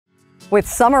With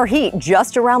summer heat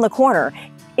just around the corner,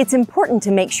 it's important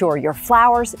to make sure your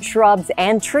flowers, shrubs,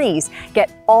 and trees get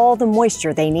all the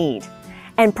moisture they need.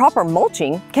 And proper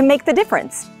mulching can make the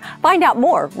difference. Find out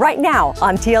more right now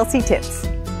on TLC Tips.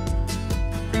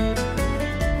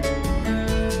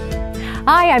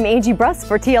 Hi, I'm Angie Bruss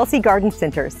for TLC Garden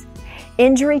Centers.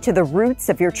 Injury to the roots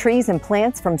of your trees and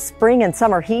plants from spring and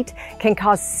summer heat can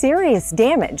cause serious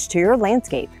damage to your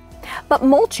landscape. But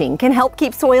mulching can help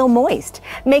keep soil moist,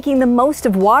 making the most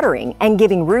of watering and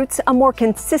giving roots a more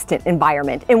consistent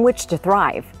environment in which to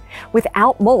thrive.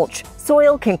 Without mulch,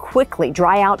 soil can quickly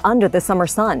dry out under the summer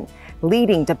sun,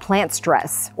 leading to plant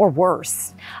stress or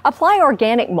worse. Apply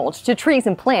organic mulch to trees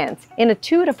and plants in a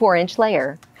 2 to 4 inch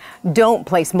layer. Don't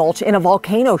place mulch in a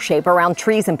volcano shape around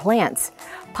trees and plants.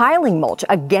 Piling mulch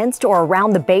against or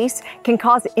around the base can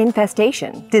cause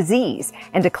infestation, disease,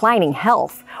 and declining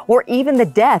health, or even the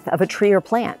death of a tree or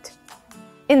plant.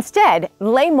 Instead,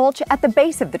 lay mulch at the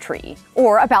base of the tree,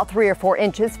 or about 3 or 4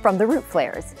 inches from the root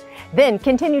flares. Then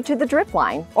continue to the drip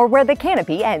line, or where the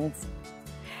canopy ends.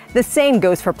 The same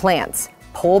goes for plants.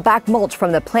 Pull back mulch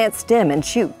from the plant stem and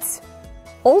shoots.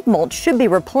 Old mulch should be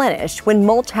replenished when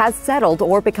mulch has settled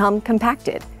or become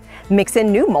compacted. Mix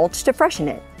in new mulch to freshen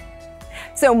it.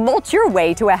 So mulch your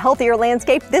way to a healthier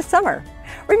landscape this summer.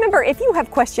 Remember, if you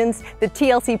have questions, the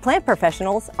TLC Plant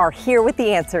Professionals are here with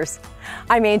the answers.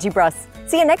 I'm Angie Bruss.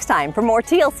 See you next time for more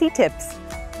TLC Tips.